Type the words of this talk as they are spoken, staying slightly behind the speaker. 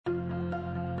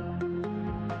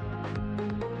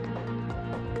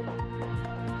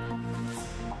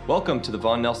Welcome to the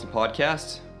Vaughan Nelson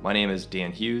Podcast. My name is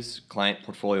Dan Hughes, Client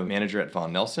Portfolio Manager at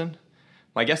Vaughan Nelson.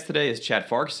 My guest today is Chad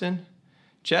Farquharson.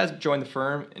 Chad joined the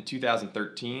firm in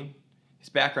 2013. His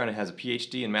background has a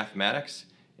PhD in mathematics,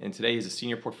 and today he's a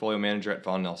Senior Portfolio Manager at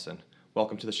Vaughan Nelson.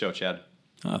 Welcome to the show, Chad.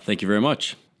 Thank you very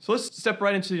much. So let's step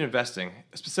right into the investing,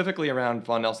 specifically around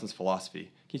Vaughan Nelson's philosophy.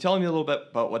 Can you tell me a little bit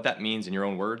about what that means in your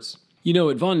own words? You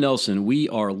know, at Vaughan Nelson, we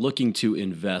are looking to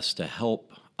invest to help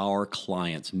our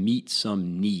clients meet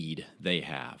some need they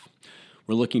have.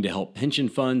 We're looking to help pension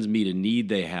funds meet a need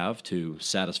they have to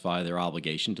satisfy their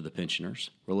obligation to the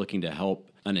pensioners. We're looking to help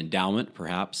an endowment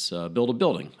perhaps build a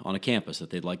building on a campus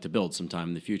that they'd like to build sometime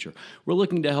in the future. We're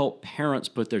looking to help parents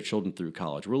put their children through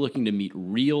college. We're looking to meet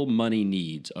real money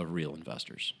needs of real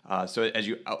investors. So as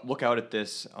you look out at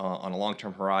this on a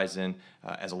long-term horizon,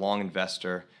 as a long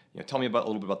investor, tell me a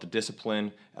little bit about the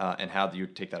discipline and how you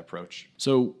take that approach.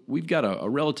 So we've got a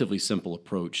relatively simple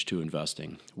approach to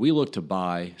investing. We look to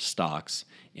buy stocks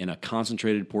in a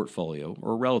concentrated portfolio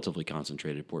or a relatively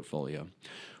concentrated portfolio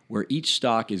where each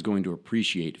stock is going to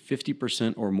appreciate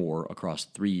 50% or more across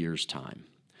 3 years' time.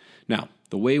 Now,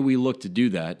 the way we look to do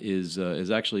that is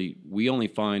actually we only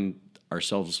find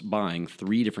ourselves buying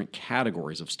 3 different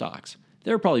categories of stocks.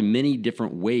 There are probably many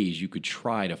different ways you could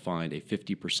try to find a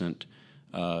 50%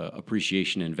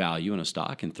 appreciation in value in a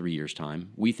stock in 3 years' time.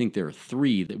 We think there are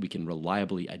 3 that we can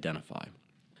reliably identify.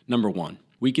 Number 1,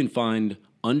 we can find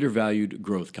undervalued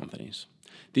growth companies.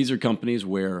 These are companies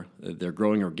where they're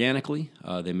growing organically.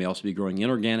 They may also be growing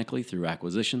inorganically through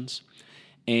acquisitions.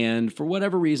 And for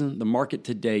whatever reason, the market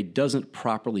today doesn't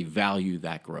properly value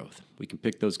that growth. We can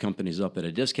pick those companies up at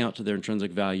a discount to their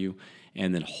intrinsic value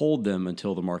and then hold them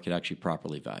until the market actually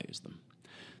properly values them.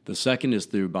 The second is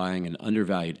through buying an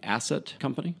undervalued asset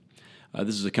company.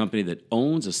 This is a company that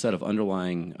owns a set of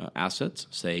underlying assets,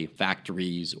 say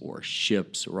factories or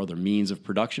ships or other means of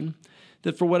production,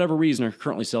 that for whatever reason are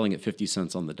currently selling at 50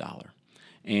 cents on the dollar.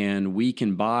 And we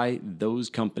can buy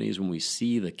those companies when we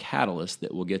see the catalyst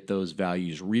that will get those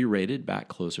values re-rated back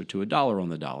closer to $1 on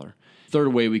the dollar.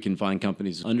 Third way we can find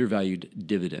companies, undervalued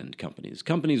dividend companies.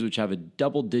 Companies which have a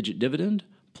double-digit dividend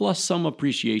plus some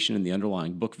appreciation in the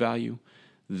underlying book value.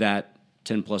 That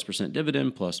 10+%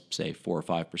 dividend plus, say, 4 or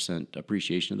 5%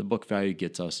 appreciation of the book value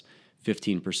gets us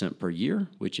 15% per year,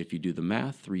 which if you do the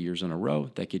math, 3 years in a row,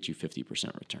 that gets you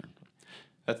 50% return.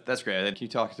 That's great. Can you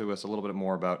talk to us a little bit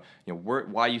more about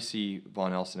why you see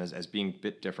Vaughan Nelson as being a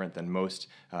bit different than most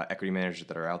equity managers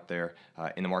that are out there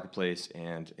in the marketplace,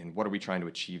 and what are we trying to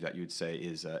achieve that you would say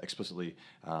is explicitly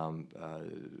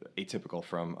atypical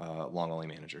from long-only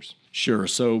managers? Sure.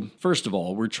 So first of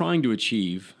all, we're trying to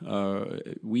achieve,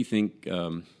 we think,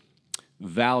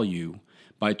 value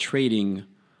by trading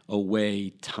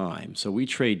away time. So we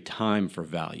trade time for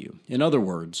value. In other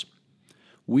words,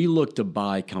 we look to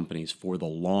buy companies for the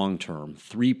long term,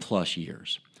 3+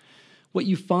 years. What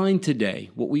we find today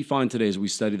as we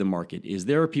study the market is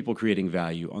there are people creating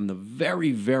value on the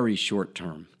very, very short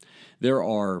term. There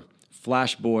are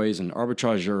flash boys and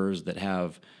arbitrageurs that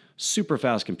have super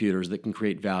fast computers that can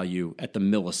create value at the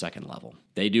millisecond level.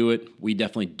 They do it. We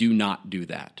definitely do not do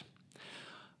that.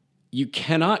 You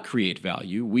cannot create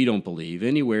value, we don't believe,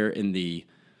 anywhere in the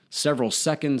several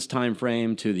seconds time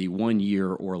frame to the 1 year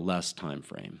or less time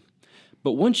frame.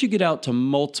 But once you get out to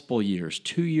multiple years,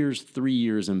 2 years, 3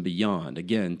 years, and beyond,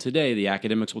 again, today the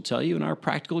academics will tell you and our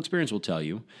practical experience will tell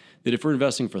you that if we're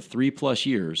investing for 3+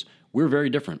 years, we're very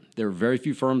different. There are very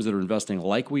few firms that are investing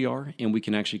like we are, and we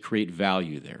can actually create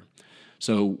value there.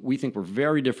 So we think we're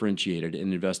very differentiated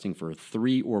in investing for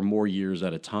 3 or more years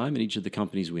at a time in each of the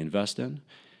companies we invest in.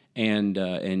 And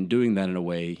doing that in a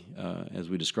way, as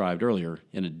we described earlier,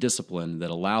 in a discipline that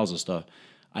allows us to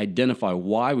identify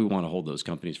why we want to hold those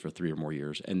companies for 3 or more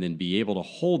years and then be able to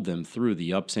hold them through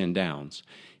the ups and downs.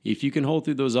 If you can hold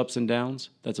through those ups and downs,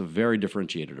 that's a very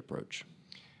differentiated approach.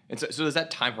 And so does that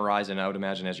time horizon, I would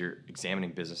imagine, as you're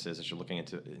examining businesses, as you're looking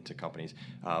into companies,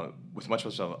 with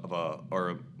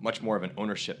much more of an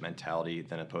ownership mentality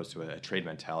than opposed to a trade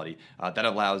mentality, that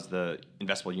allows the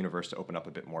investable universe to open up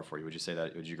a bit more for you. Would you say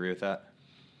that? Would you agree with that?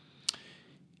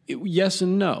 Yes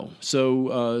and no.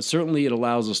 So certainly it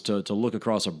allows us to look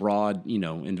across a broad,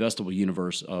 investable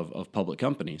universe of public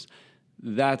companies.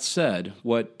 That said,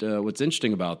 what's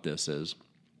interesting about this is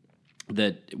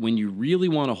that when you really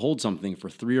want to hold something for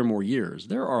 3 or more years,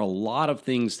 there are a lot of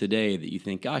things today that you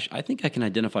think, gosh, I think I can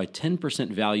identify 10%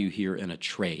 value here in a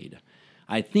trade.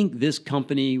 I think this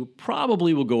company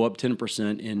probably will go up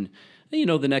 10% in,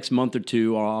 the next month or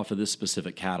two off of this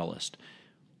specific catalyst.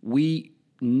 We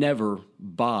never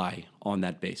buy on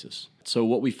that basis. So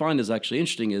what we find is actually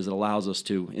interesting is it allows us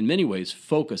to, in many ways,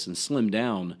 focus and slim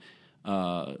down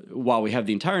while we have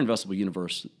the entire investable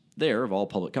universe there of all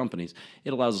public companies,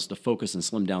 it allows us to focus and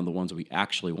slim down the ones that we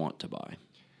actually want to buy.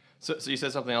 So you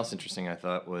said something else interesting, I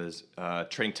thought, was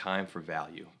trading time for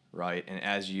value, right? And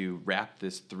as you wrap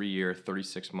this 3-year,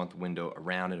 36-month window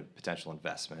around a potential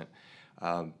investment,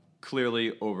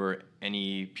 clearly over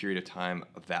any period of time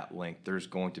of that length, there's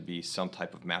going to be some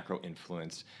type of macro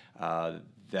influence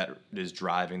that is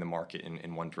driving the market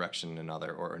in one direction or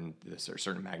another, or in this or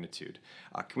certain magnitude.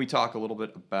 Can we talk a little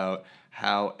bit about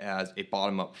how, as a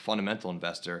bottom-up fundamental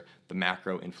investor, the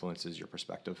macro influences your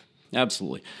perspective?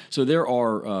 Absolutely. So there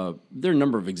are a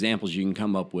number of examples you can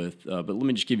come up with, but let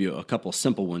me just give you a couple of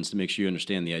simple ones to make sure you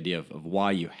understand the idea of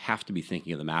why you have to be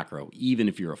thinking of the macro, even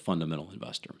if you're a fundamental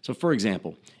investor. So for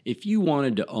example, if you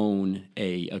wanted to own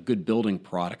a good building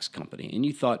products company and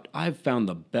you thought, I've found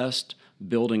the best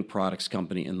building products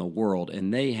company in the world,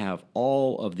 and they have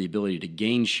all of the ability to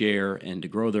gain share and to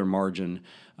grow their margin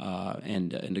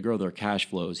and to grow their cash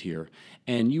flows here,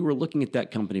 and you were looking at that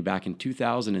company back in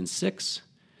 2006,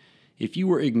 if you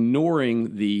were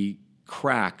ignoring the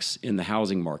cracks in the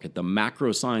housing market, the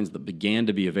macro signs that began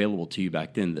to be available to you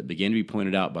back then, that began to be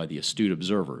pointed out by the astute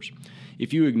observers,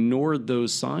 if you ignored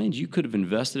those signs, you could have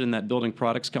invested in that building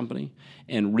products company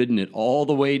and ridden it all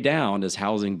the way down as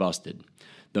housing busted.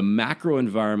 The macro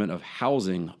environment of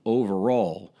housing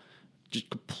overall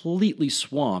just completely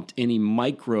swamped any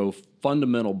micro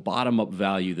fundamental bottom-up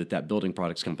value that building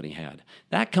products company had.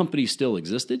 That company still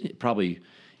existed. It probably,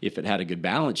 if it had a good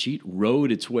balance sheet, rode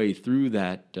its way through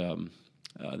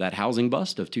that housing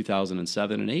bust of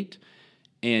 2007 and 8,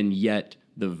 and yet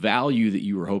the value that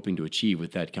you were hoping to achieve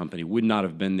with that company would not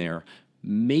have been there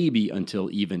maybe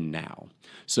until even now.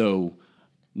 So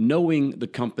knowing the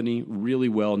company really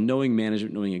well, knowing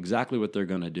management, knowing exactly what they're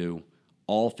going to do,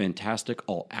 all fantastic,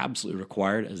 all absolutely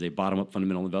required as a bottom-up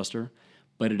fundamental investor,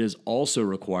 but it is also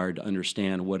required to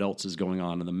understand what else is going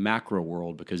on in the macro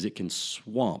world, because it can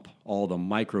swamp all the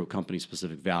micro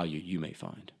company-specific value you may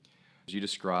find. You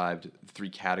described 3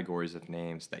 categories of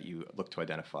names that you look to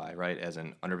identify, right, as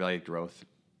an undervalued growth,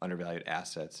 undervalued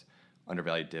assets,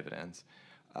 undervalued dividends.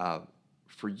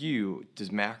 For you, does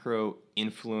macro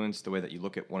influence the way that you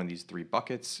look at one of these 3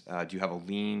 buckets? Do you have a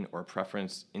lean or a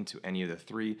preference into any of the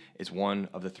 3? Is one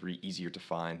of the 3 easier to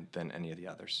find than any of the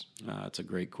others? That's a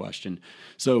great question.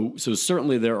 So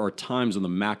certainly there are times when the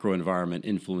macro environment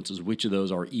influences which of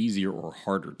those are easier or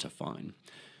harder to find.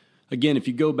 Again, if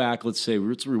you go back, let's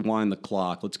rewind the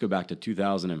clock. Let's go back to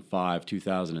 2005,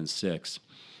 2006.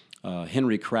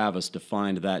 Henry Kravis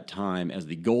defined that time as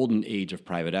the golden age of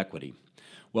private equity.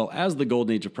 Well, as the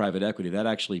golden age of private equity, that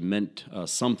actually meant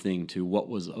something to what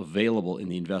was available in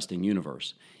the investing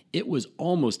universe. It was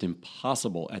almost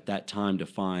impossible at that time to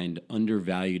find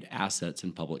undervalued assets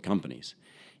in public companies.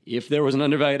 If there was an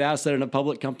undervalued asset in a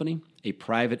public company, a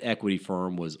private equity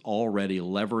firm was already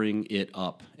levering it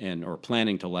up or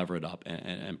planning to lever it up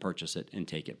and purchase it and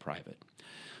take it private.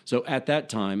 So at that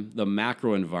time, the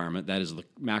macro environment, that is the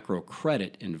macro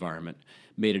credit environment,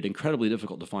 made it incredibly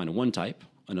difficult to find one type,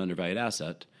 an undervalued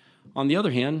asset. On the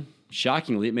other hand,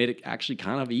 shockingly, it made it actually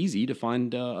kind of easy to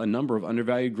find a number of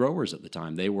undervalued growers at the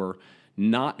time. They were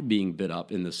not being bid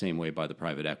up in the same way by the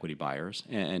private equity buyers,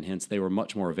 and hence they were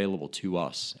much more available to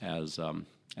us as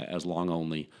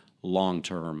long-only,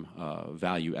 long-term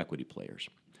value equity players.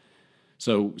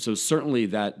 So certainly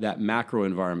that macro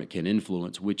environment can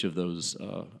influence which of those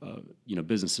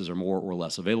businesses are more or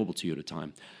less available to you at a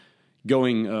time.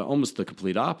 Going almost the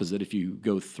complete opposite, if you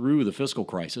go through the fiscal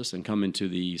crisis and come into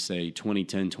the, say,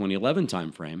 2010, 2011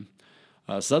 timeframe,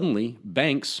 suddenly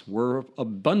banks were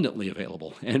abundantly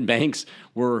available, and banks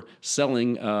were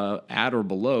selling at or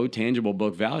below tangible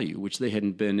book value, which they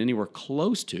hadn't been anywhere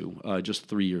close to just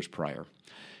 3 years prior.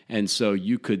 And so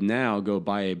you could now go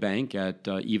buy a bank at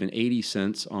even 80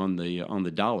 cents on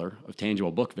the dollar of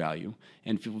tangible book value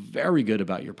and feel very good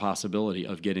about your possibility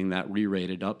of getting that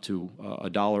re-rated up to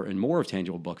 $1 and more of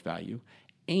tangible book value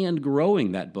and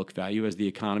growing that book value as the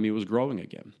economy was growing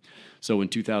again. So in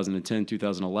 2010,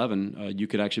 2011, you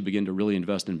could actually begin to really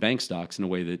invest in bank stocks in a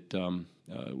way that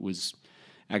was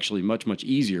actually much, much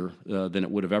easier than it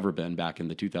would have ever been back in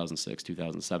the 2006,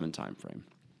 2007 timeframe.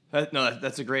 No,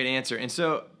 that's a great answer. And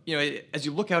so, as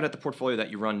you look out at the portfolio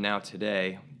that you run now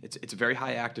today, it's a very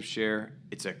high active share.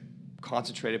 It's a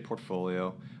concentrated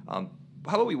portfolio.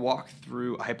 How about we walk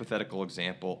through a hypothetical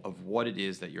example of what it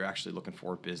is that you're actually looking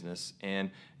for in business?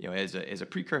 And as a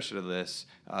precursor to this,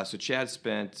 so Chad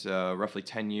spent roughly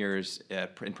 10 years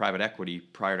in private equity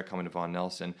prior to coming to Vaughan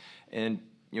Nelson. And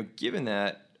given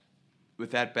that,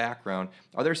 with that background,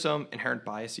 are there some inherent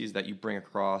biases that you bring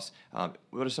across?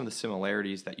 What are some of the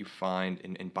similarities that you find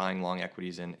in buying long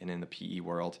equities and in the PE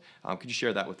world? Could you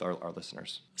share that with our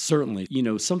listeners? Certainly.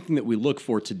 Something that we look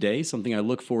for today, something I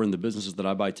look for in the businesses that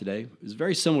I buy today, is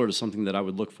very similar to something that I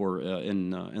would look for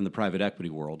in the private equity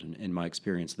world, in my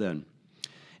experience then.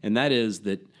 And that is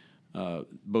that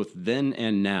both then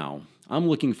and now, I'm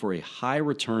looking for a high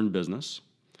return business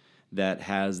that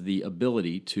has the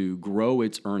ability to grow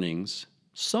its earnings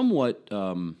somewhat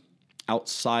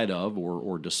outside of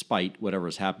or despite whatever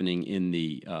is happening in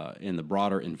the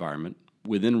broader environment,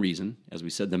 within reason. As we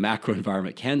said, the macro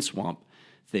environment can swamp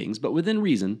things, but within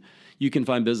reason, you can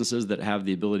find businesses that have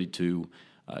the ability to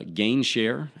gain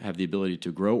share, have the ability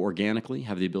to grow organically,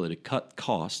 have the ability to cut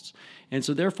costs, and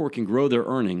so therefore can grow their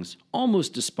earnings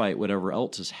almost despite whatever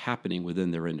else is happening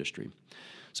within their industry.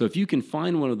 So if you can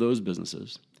find one of those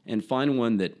businesses and find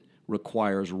one that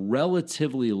requires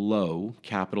relatively low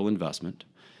capital investment,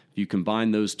 if you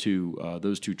combine those two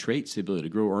traits, the ability to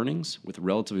grow earnings with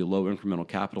relatively low incremental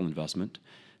capital investment,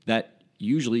 that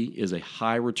usually is a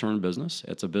high return business.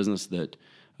 It's a business that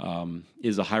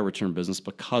is a high return business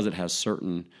because it has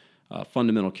certain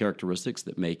fundamental characteristics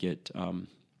that make it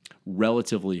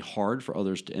relatively hard for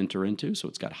others to enter into. So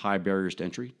it's got high barriers to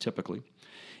entry, typically.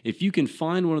 If you can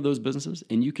find one of those businesses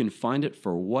and you can find it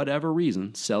for whatever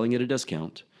reason, selling at a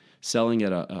discount, selling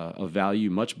at a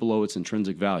value much below its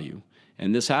intrinsic value,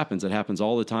 and it happens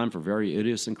all the time for very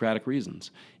idiosyncratic reasons.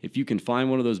 If you can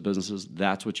find one of those businesses,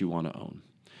 that's what you want to own.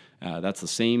 That's the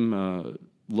same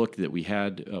look that we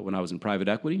had when I was in private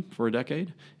equity for a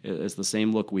decade. It's the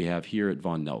same look we have here at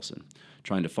Vaughan Nelson,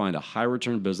 trying to find a high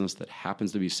return business that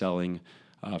happens to be selling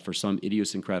for some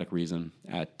idiosyncratic reason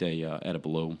at a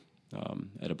below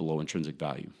intrinsic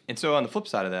value. And so on the flip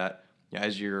side of that,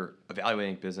 as you're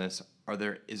evaluating business,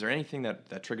 is there anything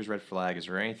that triggers red flag? Is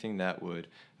there anything that would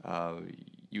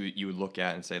you would look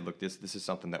at and say, look, this is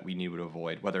something that we need to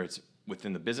avoid, whether it's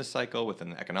within the business cycle, within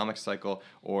the economic cycle,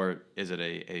 or is it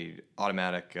a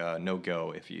automatic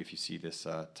no-go if you see this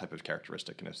type of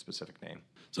characteristic in a specific name?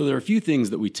 So there are a few things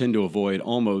that we tend to avoid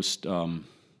almost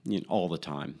all the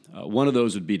time. One of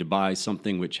those would be to buy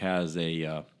something which has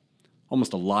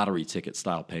almost a lottery ticket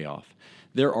style payoff.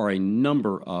 There are a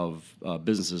number of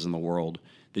businesses in the world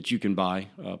that you can buy,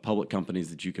 public companies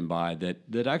that you can buy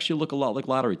that actually look a lot like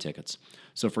lottery tickets.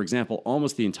 So for example,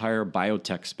 almost the entire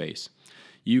biotech space,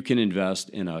 you can invest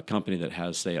in a company that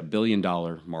has, say, $1 billion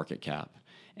market cap.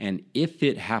 And if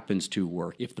it happens to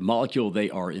work, if the molecule they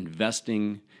are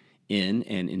investing in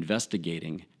and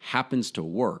investigating happens to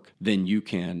work, then you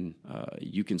can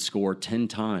score 10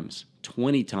 times,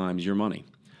 20 times your money.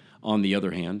 On the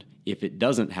other hand, if it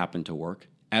doesn't happen to work,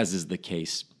 as is the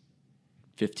case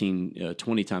 15,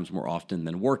 20 times more often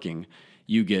than working,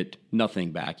 you get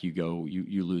nothing back. You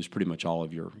lose pretty much all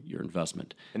of your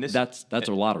investment. And that's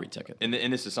a lottery ticket. And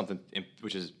this is something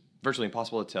which is virtually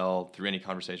impossible to tell through any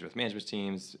conversation with management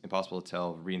teams, impossible to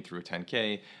tell reading through a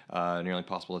 10K, nearly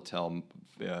impossible to tell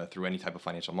through any type of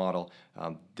financial model.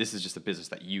 This is just a business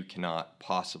that you cannot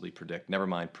possibly predict, never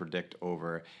mind predict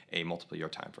over a multiple-year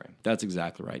time frame. That's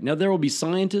exactly right. Now, there will be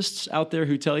scientists out there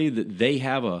who tell you that they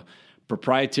have a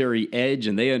proprietary edge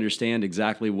and they understand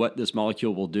exactly what this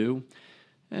molecule will do.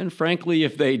 And frankly,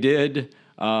 if they did,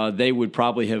 they would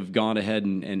probably have gone ahead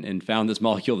and found this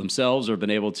molecule themselves or been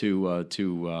able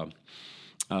to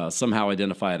somehow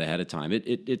identify it ahead of time.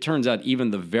 It turns out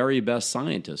even the very best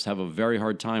scientists have a very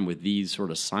hard time with these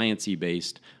sort of sciencey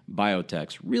based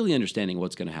biotechs really understanding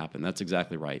what's going to happen. That's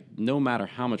exactly right. No matter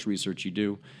how much research you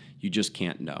do, you just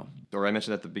can't know. Or I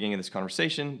mentioned at the beginning of this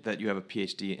conversation that you have a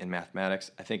PhD in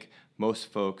mathematics. I think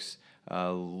most folks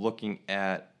looking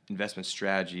at investment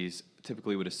strategies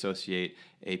typically would associate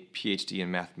a PhD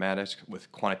in mathematics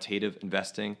with quantitative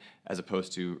investing as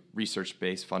opposed to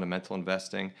research-based fundamental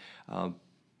investing.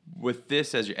 With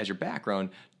this as your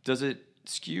background, does it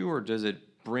skew or does it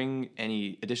bring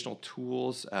any additional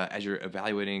tools as you're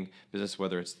evaluating business,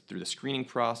 whether it's through the screening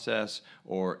process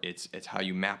or it's how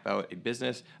you map out a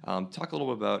business? Talk a little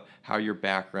bit about how your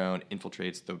background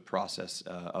infiltrates the process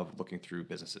of looking through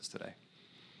businesses today.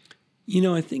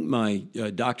 I think my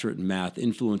doctorate in math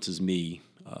influences me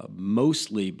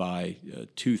mostly by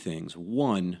two things.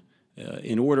 One,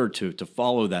 in order to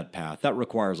follow that path, that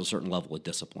requires a certain level of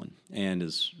discipline. And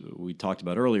as we talked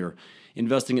about earlier,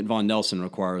 investing at Vaughan Nelson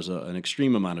requires an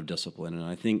extreme amount of discipline. And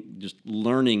I think just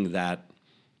learning that,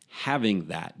 having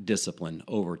that discipline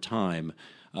over time,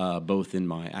 both in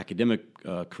my academic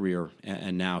career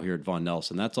and now here at Vaughan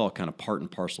Nelson, that's all kind of part and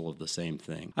parcel of the same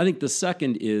thing. I think the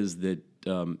second is that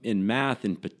in math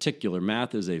in particular,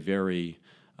 math is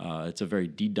it's a very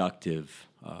deductive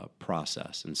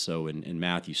process. And so in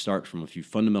math, you start from a few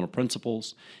fundamental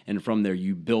principles, and from there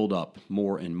you build up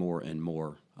more and more and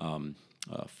more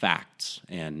facts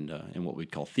and what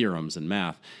we'd call theorems in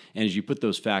math. And as you put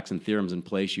those facts and theorems in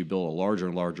place, you build a larger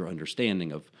and larger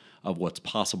understanding of what's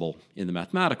possible in the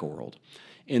mathematical world.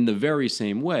 In the very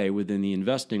same way, within the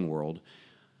investing world,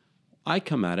 I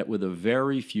come at it with a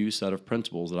very few set of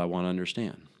principles that I want to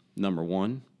understand. Number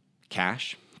one,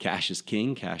 cash. Cash is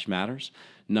king. Cash matters.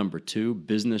 Number two,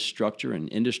 business structure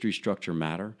and industry structure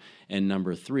matter. And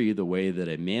number three, the way that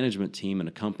a management team and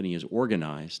a company is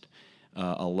organized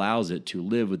allows it to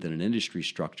live within an industry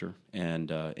structure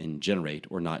and generate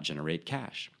or not generate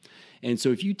cash. And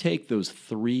so if you take those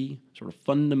three sort of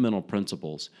fundamental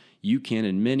principles, you can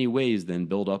in many ways then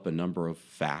build up a number of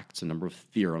facts, a number of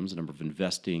theorems, a number of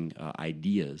investing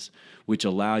ideas, which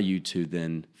allow you to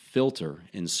then filter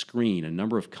and screen a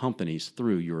number of companies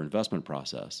through your investment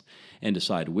process and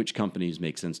decide which companies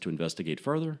make sense to investigate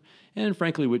further and,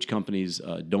 frankly, which companies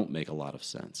don't make a lot of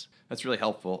sense. That's really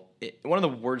helpful. One of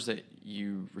the words that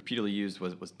you repeatedly used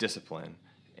was discipline.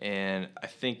 And I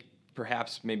think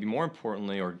perhaps maybe more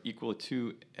importantly or equal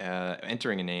to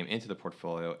entering a name into the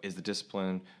portfolio is the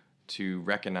discipline to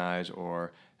recognize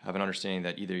or have an understanding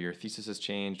that either your thesis has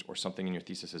changed or something in your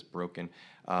thesis is broken.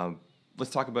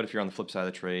 Let's talk about if you're on the flip side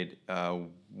of the trade,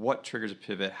 what triggers a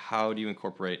pivot, how do you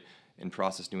incorporate and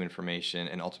process new information,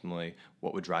 and ultimately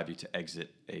what would drive you to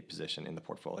exit a position in the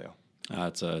portfolio?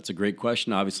 It's a great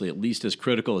question. Obviously, at least as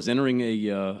critical as entering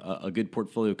a good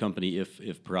portfolio company,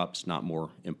 if perhaps not more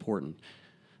important.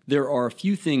 There are a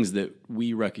few things that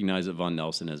we recognize at Vaughan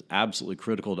Nelson as absolutely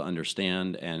critical to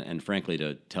understand and frankly,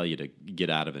 to tell you to get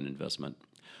out of an investment.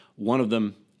 One of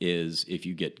them is if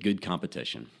you get good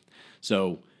competition.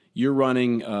 So you're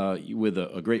running with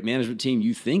a great management team.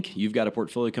 You think you've got a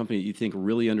portfolio company that you think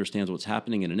really understands what's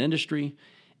happening in an industry,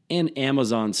 and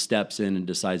Amazon steps in and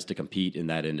decides to compete in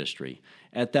that industry.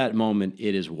 At that moment,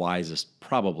 it is wisest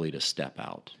probably to step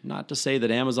out. Not to say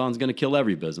that Amazon's going to kill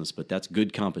every business, but that's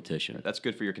good competition. That's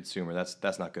good for your consumer.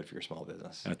 That's not good for your small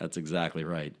business. That's exactly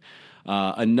right.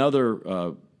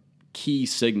 Another key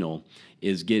signal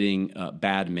is getting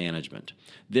bad management.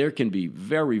 There can be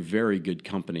very, very good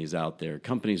companies out there,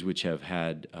 companies which have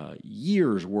had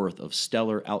years' worth of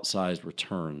stellar outsized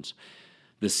returns.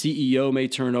 The CEO may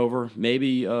turn over,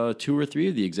 maybe 2 or 3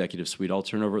 of the executive suite all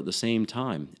turn over at the same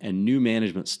time, and new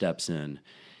management steps in.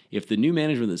 If the new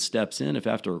management that steps in, if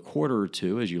after a quarter or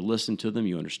two, as you listen to them,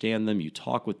 you understand them, you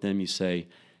talk with them, you say,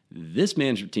 this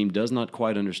management team does not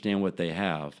quite understand what they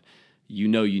have, you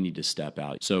know you need to step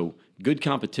out. So good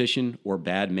competition or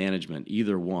bad management,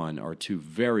 either one, are 2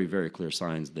 very, very clear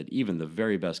signs that even the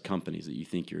very best companies that you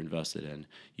think you're invested in,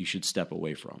 you should step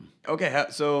away from. Okay,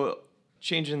 so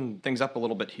changing things up a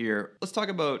little bit here, let's talk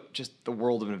about just the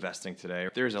world of investing today.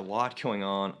 There's a lot going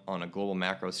on a global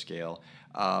macro scale.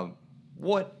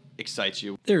 What excites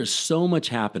you? There is so much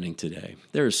happening today.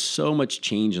 There is so much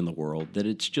change in the world that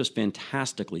it's just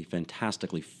fantastically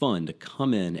fun to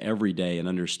come in every day and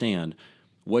understand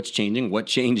what's changing, what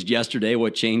changed yesterday,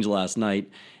 what changed last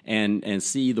night, and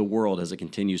see the world as it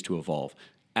continues to evolve.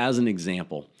 As an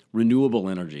example, renewable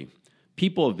energy.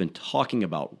 People have been talking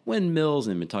about windmills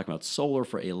and been talking about solar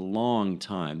for a long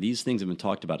time. These things have been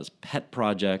talked about as pet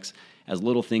projects, as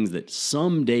little things that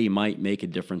someday might make a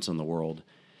difference in the world.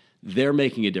 They're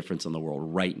making a difference in the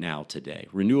world right now today.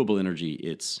 Renewable energy,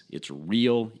 it's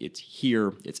real, it's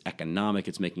here, it's economic,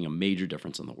 it's making a major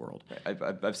difference in the world.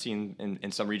 I've seen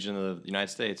in some region of the United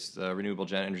States, renewable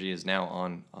energy is now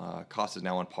on cost is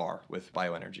now on par with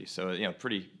bioenergy. So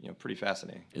pretty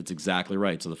fascinating. It's exactly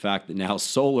right. So the fact that now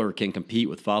solar can compete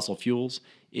with fossil fuels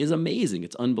is amazing.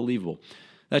 It's unbelievable.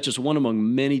 That's just one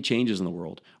among many changes in the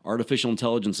world. Artificial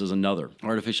intelligence is another.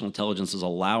 Artificial intelligence is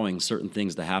allowing certain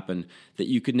things to happen that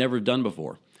you could never have done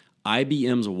before.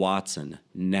 IBM's Watson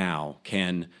now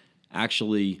can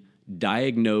actually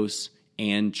diagnose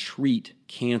and treat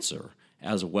cancer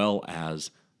as well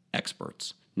as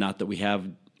experts. Not that we have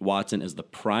Watson as the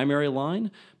primary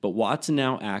line, but Watson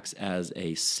now acts as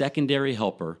a secondary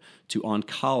helper to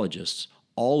oncologists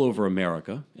all over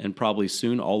America and probably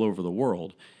soon all over the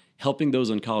world, helping those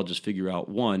oncologists figure out,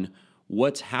 1,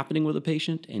 what's happening with a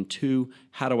patient, and 2,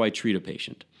 how do I treat a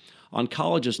patient?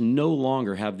 Oncologists no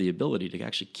longer have the ability to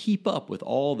actually keep up with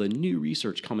all the new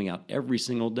research coming out every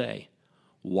single day.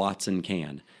 Watson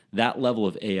can. That level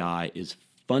of AI is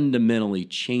fundamentally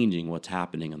changing what's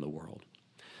happening in the world.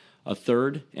 A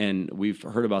third, and we've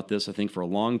heard about this, I think, for a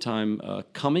long time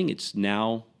coming, it's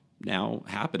now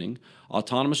happening,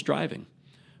 autonomous driving.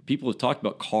 People have talked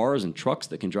about cars and trucks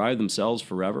that can drive themselves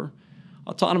forever.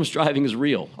 Autonomous driving is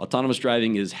real. Autonomous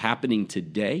driving is happening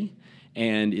today,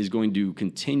 and is going to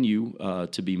continue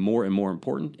to be more and more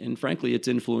important. And frankly, it's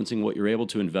influencing what you're able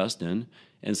to invest in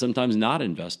and sometimes not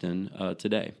invest in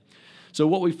today. So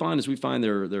what we find is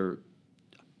there are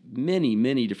many,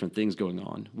 many different things going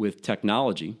on with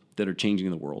technology that are changing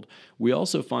the world. We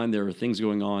also find there are things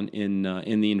going on in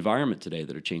the environment today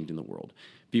that are changing the world.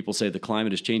 People say the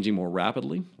climate is changing more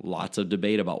rapidly. Lots of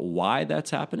debate about why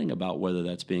that's happening, about whether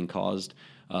that's being caused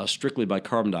strictly by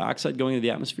carbon dioxide going into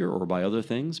the atmosphere or by other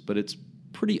things. But it's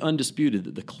pretty undisputed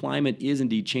that the climate is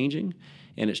indeed changing,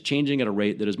 and it's changing at a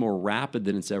rate that is more rapid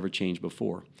than it's ever changed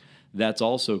before. That's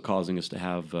also causing us to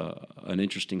have an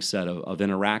interesting set of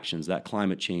interactions, that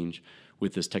climate change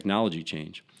with this technology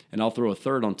change. And I'll throw a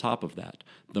third on top of that,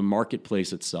 the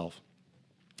marketplace itself,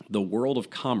 the world of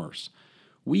commerce.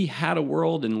 We had a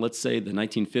world in, let's say, the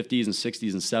 1950s and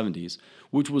 60s and 70s,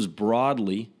 which was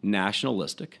broadly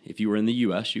nationalistic. If you were in the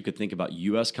U.S., you could think about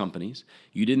U.S. companies.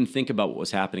 You didn't think about what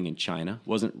was happening in China. It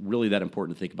wasn't really that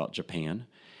important to think about Japan.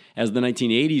 As the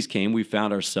 1980s came, we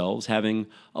found ourselves having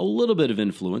a little bit of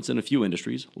influence in a few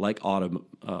industries, like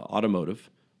automotive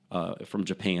from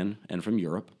Japan and from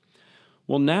Europe.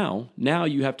 Well, now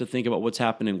you have to think about what's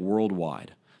happening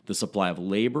worldwide. The supply of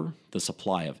labor, the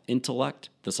supply of intellect,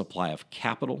 the supply of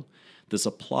capital, the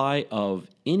supply of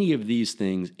any of these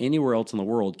things anywhere else in the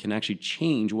world can actually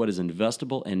change what is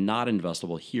investable and not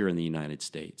investable here in the United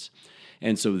States.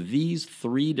 And so these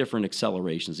three different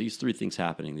accelerations, these three things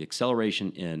happening, the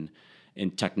acceleration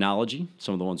in technology,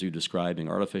 some of the ones you're describing,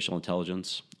 artificial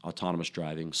intelligence, autonomous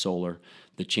driving, solar,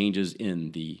 the changes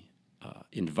in the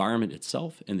environment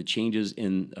itself, and the changes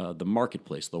in the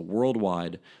marketplace, the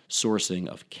worldwide sourcing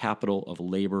of capital, of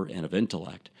labor, and of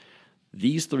intellect.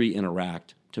 These three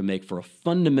interact to make for a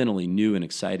fundamentally new and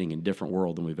exciting and different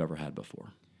world than we've ever had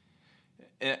before.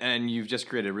 And you've just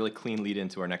created a really clean lead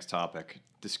into our next topic,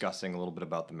 discussing a little bit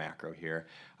about the macro here.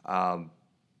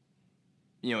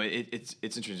 It's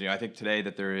interesting. I think today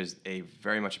that there is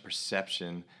very much a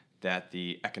perception that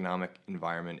the economic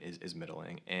environment is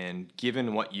middling. And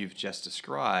given what you've just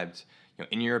described,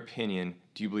 in your opinion,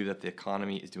 do you believe that the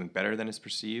economy is doing better than is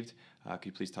perceived? Could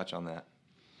you please touch on that?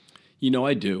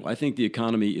 I do. I think the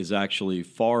economy is actually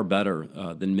far better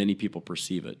than many people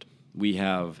perceive it. We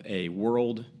have a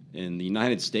world in the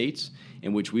United States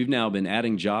in which we've now been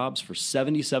adding jobs for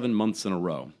 77 months in a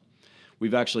row.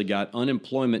 We've actually got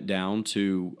unemployment down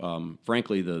to,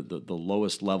 frankly, the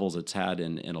lowest levels it's had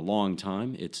in a long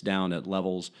time. It's down at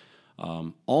levels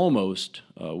almost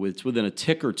within a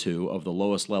tick or two of the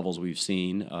lowest levels we've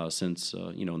seen since,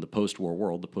 in the post-war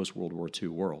world, the post-World War II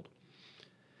world.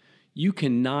 You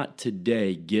cannot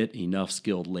today get enough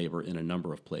skilled labor in a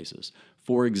number of places.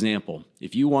 For example,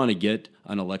 if you want to get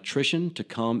an electrician to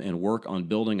come and work on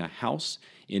building a house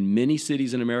in many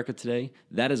cities in America today,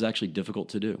 that is actually difficult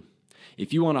to do.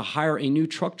 If you want to hire a new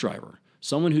truck driver,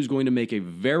 someone who's going to make a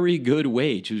very good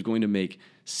wage, who's going to make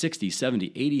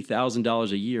 $60,000, $70,000,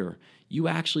 $80,000 a year, you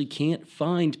actually can't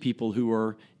find people who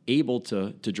are able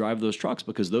to drive those trucks,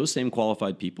 because those same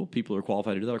qualified people who are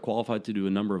qualified to do that are qualified to do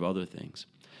a number of other things.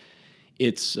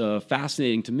 It's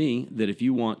fascinating to me that if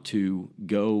you want to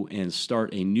go and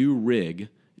start a new rig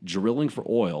drilling for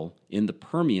oil in the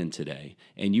Permian today,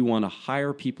 and you want to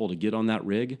hire people to get on that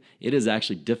rig, it is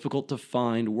actually difficult to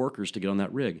find workers to get on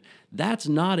that rig. That's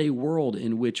not a world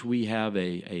in which we have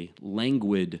a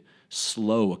languid,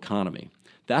 slow economy.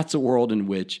 That's a world in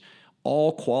which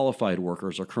all qualified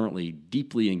workers are currently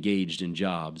deeply engaged in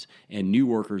jobs, and new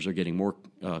workers are getting more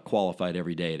qualified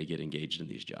every day to get engaged in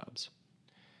these jobs.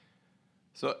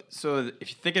 So if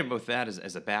you're thinking about that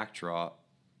as a backdrop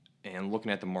and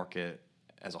looking at the market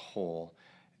as a whole,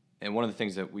 and one of the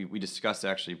things that we discussed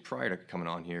actually prior to coming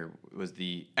on here was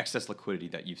the excess liquidity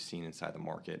that you've seen inside the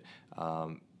market,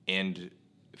 and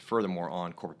furthermore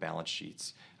on corporate balance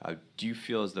sheets. Do you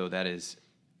feel as though that is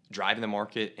driving the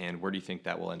market, and where do you think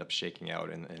that will end up shaking out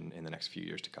in the next few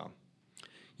years to come?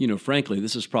 Frankly,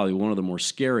 this is probably one of the more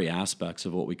scary aspects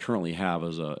of what we currently have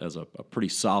as a pretty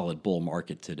solid bull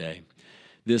market today.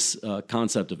 This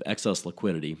concept of excess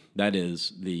liquidity, that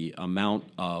is the amount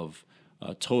of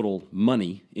total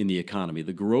money in the economy,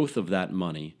 the growth of that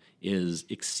money is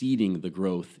exceeding the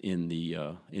growth in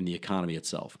the economy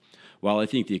itself. While I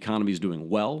think the economy is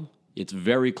doing well, it's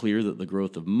very clear that the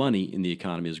growth of money in the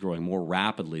economy is growing more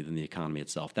rapidly than the economy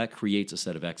itself. That creates a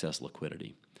set of excess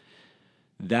liquidity.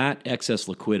 That excess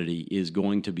liquidity is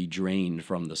going to be drained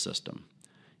from the system.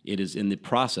 It is in the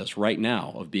process right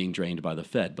now of being drained by the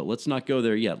Fed, but let's not go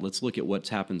there yet. Let's look at what's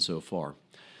happened so far.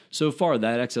 So far,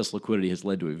 that excess liquidity has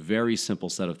led to a very simple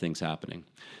set of things happening.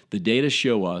 The data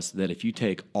show us that if you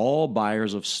take all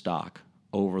buyers of stock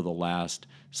over the last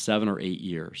 7 or 8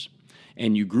 years,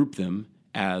 and you group them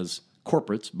as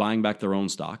corporates buying back their own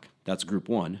stock. That's group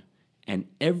one. And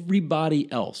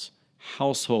everybody else,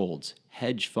 households,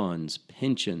 hedge funds,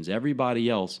 pensions, everybody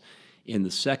else in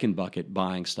the second bucket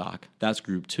buying stock. That's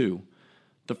group two.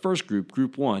 The first group,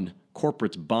 group one,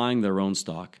 corporates buying their own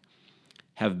stock,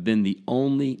 have been the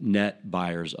only net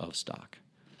buyers of stock.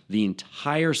 The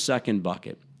entire second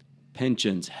bucket,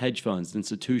 pensions, hedge funds,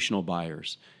 institutional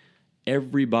buyers,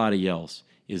 everybody else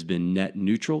has been net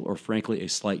neutral or, frankly, a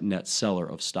slight net seller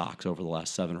of stocks over the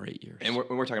last 7 or 8 years. And when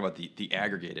we're talking about the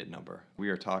aggregated number, we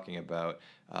are talking about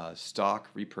stock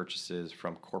repurchases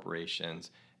from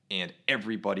corporations and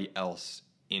everybody else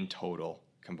in total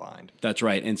combined. That's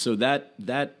right. And so that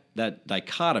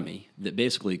dichotomy that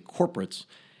basically corporates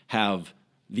have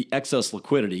the excess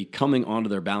liquidity coming onto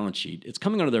their balance sheet. It's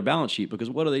coming onto their balance sheet because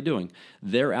what are they doing?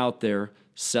 They're out there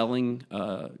selling,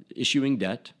 issuing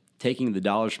debt, taking the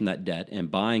dollars from that debt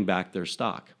and buying back their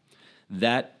stock.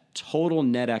 That total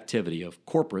net activity of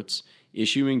corporates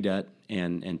issuing debt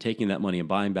and taking that money and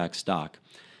buying back stock,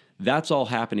 that's all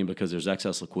happening because there's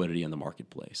excess liquidity in the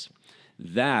marketplace.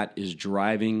 That is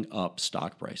driving up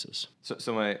stock prices.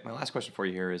 So my last question for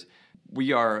you here is,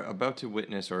 we are about to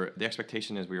witness, or the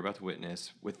expectation is we are about to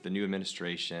witness with the new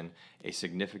administration, a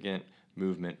significant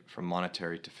movement from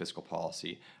monetary to fiscal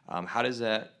policy. How does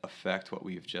that affect what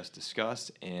we've just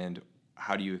discussed, and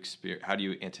how do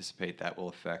you anticipate that will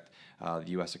affect the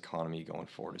U.S. economy going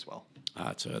forward as well?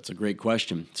 That's a great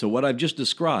question. So what I've just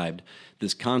described,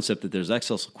 this concept that there's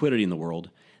excess liquidity in the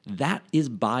world, that is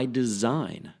by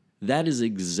design. That is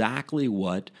exactly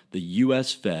what the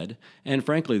U.S. Fed and,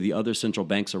 frankly, the other central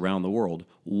banks around the world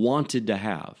wanted to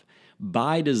have.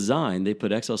 By design, they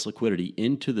put excess liquidity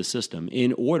into the system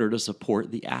in order to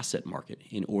support the asset market,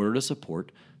 in order to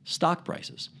support stock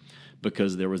prices,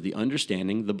 because there was the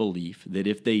understanding, the belief that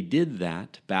if they did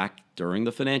that back during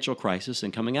the financial crisis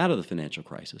and coming out of the financial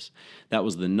crisis, that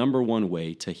was the number one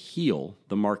way to heal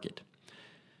the market.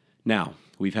 Now,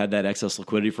 we've had that excess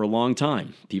liquidity for a long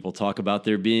time. People talk about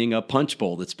there being a punch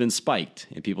bowl that's been spiked,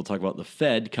 and people talk about the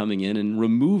Fed coming in and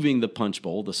removing the punch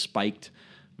bowl, the spiked,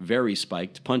 very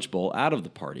spiked punch bowl out of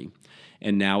the party,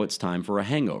 and now it's time for a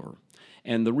hangover.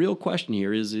 And the real question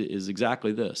here is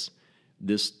exactly this.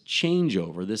 This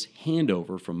changeover, this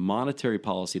handover from monetary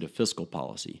policy to fiscal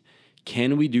policy,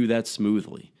 can we do that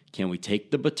smoothly? Can we take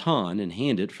the baton and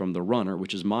hand it from the runner,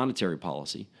 which is monetary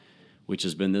policy, which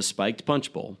has been this spiked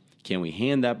punch bowl? Can we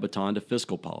hand that baton to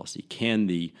fiscal policy? Can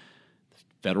the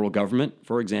federal government,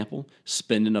 for example,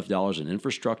 spend enough dollars in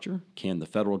infrastructure? Can the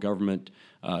federal government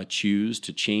choose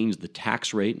to change the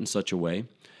tax rate in such a way?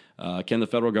 Can the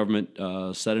federal government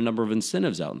set a number of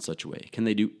incentives out in such a way? Can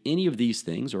they do any of these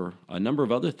things or a number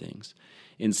of other things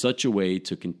in such a way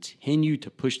to continue to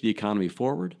push the economy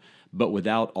forward, but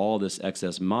without all this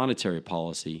excess monetary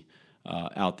policy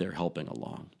out there helping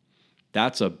along?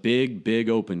 That's a big, big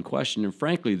open question. And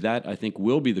frankly, that I think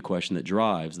will be the question that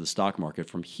drives the stock market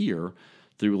from here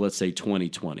through, let's say,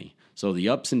 2020. So the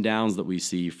ups and downs that we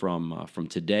see from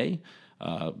today,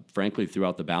 frankly,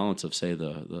 throughout the balance of, say,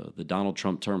 the Donald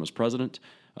Trump term as president,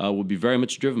 will be very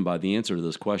much driven by the answer to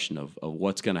this question of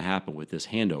what's going to happen with this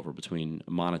handover between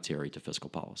monetary to fiscal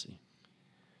policy.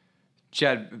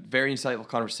 Chad, very insightful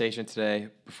conversation today.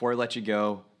 Before I let you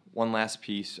go, one last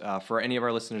piece. For any of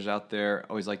our listeners out there, I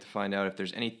always like to find out if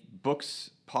there's any books,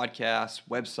 podcasts,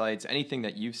 websites, anything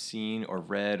that you've seen or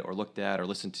read or looked at or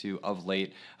listened to of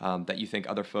late that you think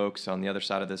other folks on the other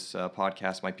side of this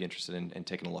podcast might be interested in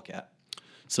taking a look at.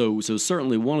 So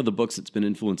certainly one of the books that's been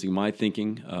influencing my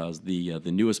thinking is the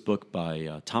newest book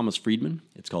by Thomas Friedman.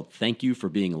 It's called Thank You for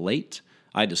Being Late.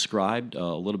 I described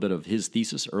a little bit of his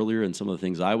thesis earlier in some of the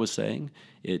things I was saying.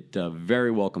 It very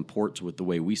well comports with the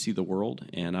way we see the world,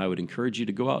 and I would encourage you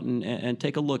to go out and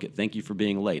take a look at Thank You for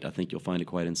Being Late. I think you'll find it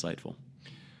quite insightful.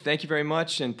 Thank you very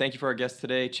much, and thank you for our guest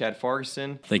today, Chad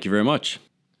Farguson. Thank you very much.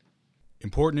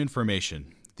 Important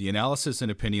information. The analysis and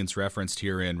opinions referenced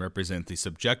herein represent the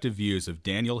subjective views of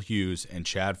Daniel Hughes and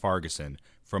Chad Farguson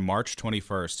from March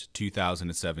 21st,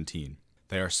 2017.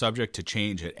 They are subject to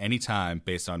change at any time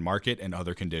based on market and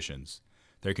other conditions.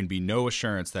 There can be no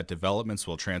assurance that developments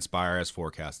will transpire as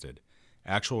forecasted.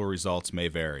 Actual results may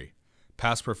vary.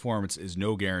 Past performance is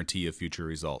no guarantee of future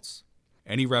results.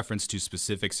 Any reference to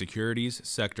specific securities,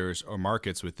 sectors, or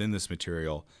markets within this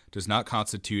material does not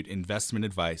constitute investment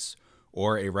advice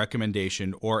or a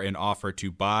recommendation or an offer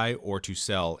to buy or to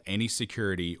sell any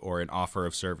security or an offer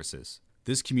of services.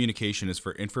 This communication is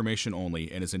for information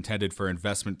only and is intended for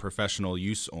investment professional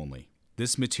use only.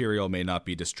 This material may not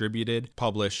be distributed,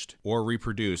 published, or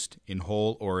reproduced in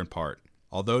whole or in part.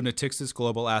 Although Natixis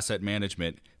Global Asset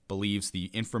Management believes the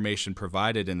information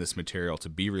provided in this material to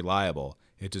be reliable,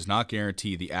 it does not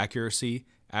guarantee the accuracy,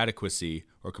 adequacy,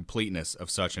 or completeness of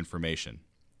such information.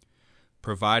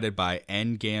 Provided by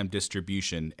NGAM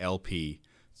Distribution, LP,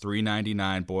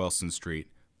 399 Boylston Street,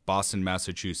 Boston,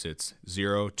 Massachusetts,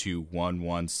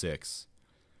 02116.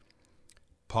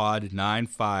 Pod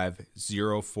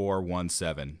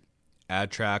 950417.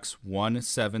 Adtrax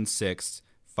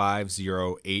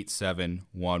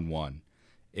 176508711.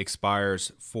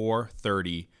 Expires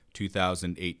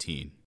 4/30/2018.